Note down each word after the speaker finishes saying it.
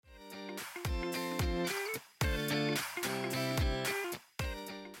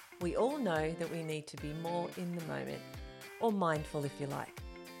We all know that we need to be more in the moment, or mindful if you like,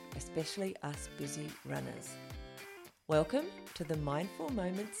 especially us busy runners. Welcome to the Mindful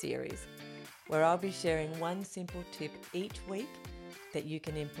Moment series, where I'll be sharing one simple tip each week that you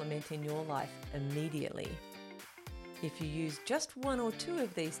can implement in your life immediately. If you use just one or two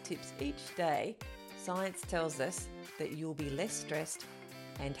of these tips each day, science tells us that you'll be less stressed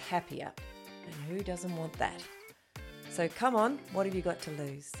and happier. And who doesn't want that? So come on, what have you got to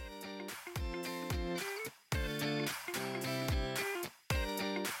lose?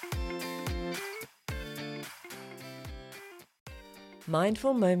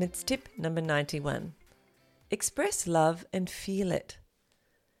 Mindful Moments tip number 91. Express love and feel it.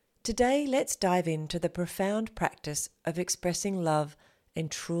 Today, let's dive into the profound practice of expressing love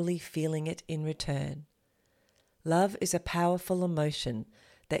and truly feeling it in return. Love is a powerful emotion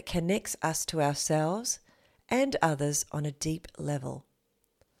that connects us to ourselves and others on a deep level.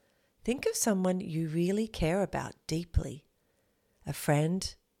 Think of someone you really care about deeply. A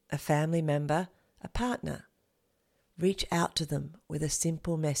friend, a family member, a partner. Reach out to them with a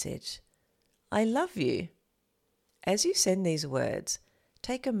simple message. I love you. As you send these words,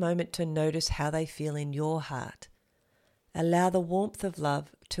 take a moment to notice how they feel in your heart. Allow the warmth of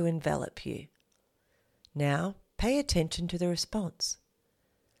love to envelop you. Now, pay attention to the response.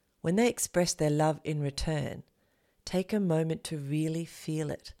 When they express their love in return, take a moment to really feel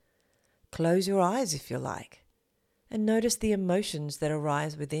it. Close your eyes if you like, and notice the emotions that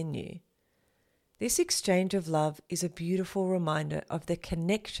arise within you. This exchange of love is a beautiful reminder of the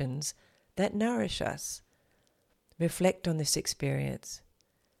connections that nourish us. Reflect on this experience.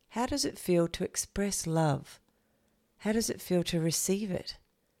 How does it feel to express love? How does it feel to receive it?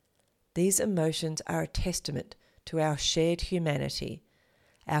 These emotions are a testament to our shared humanity,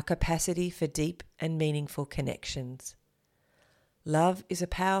 our capacity for deep and meaningful connections. Love is a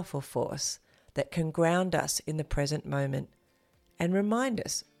powerful force that can ground us in the present moment and remind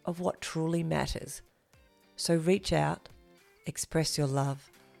us of what truly matters. So reach out, express your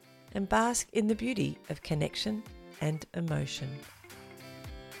love, and bask in the beauty of connection and emotion.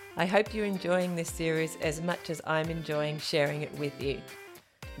 I hope you're enjoying this series as much as I'm enjoying sharing it with you.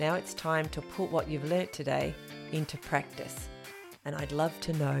 Now it's time to put what you've learnt today into practice, and I'd love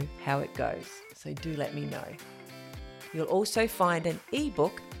to know how it goes, so do let me know. You'll also find an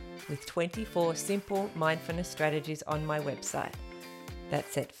ebook with 24 simple mindfulness strategies on my website.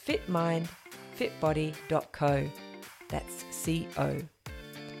 That's at fitmindfitbody.co. That's C-O.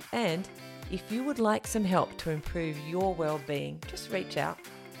 And if you would like some help to improve your well-being, just reach out.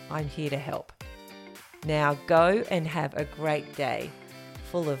 I'm here to help. Now go and have a great day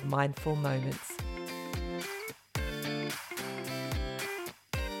full of mindful moments.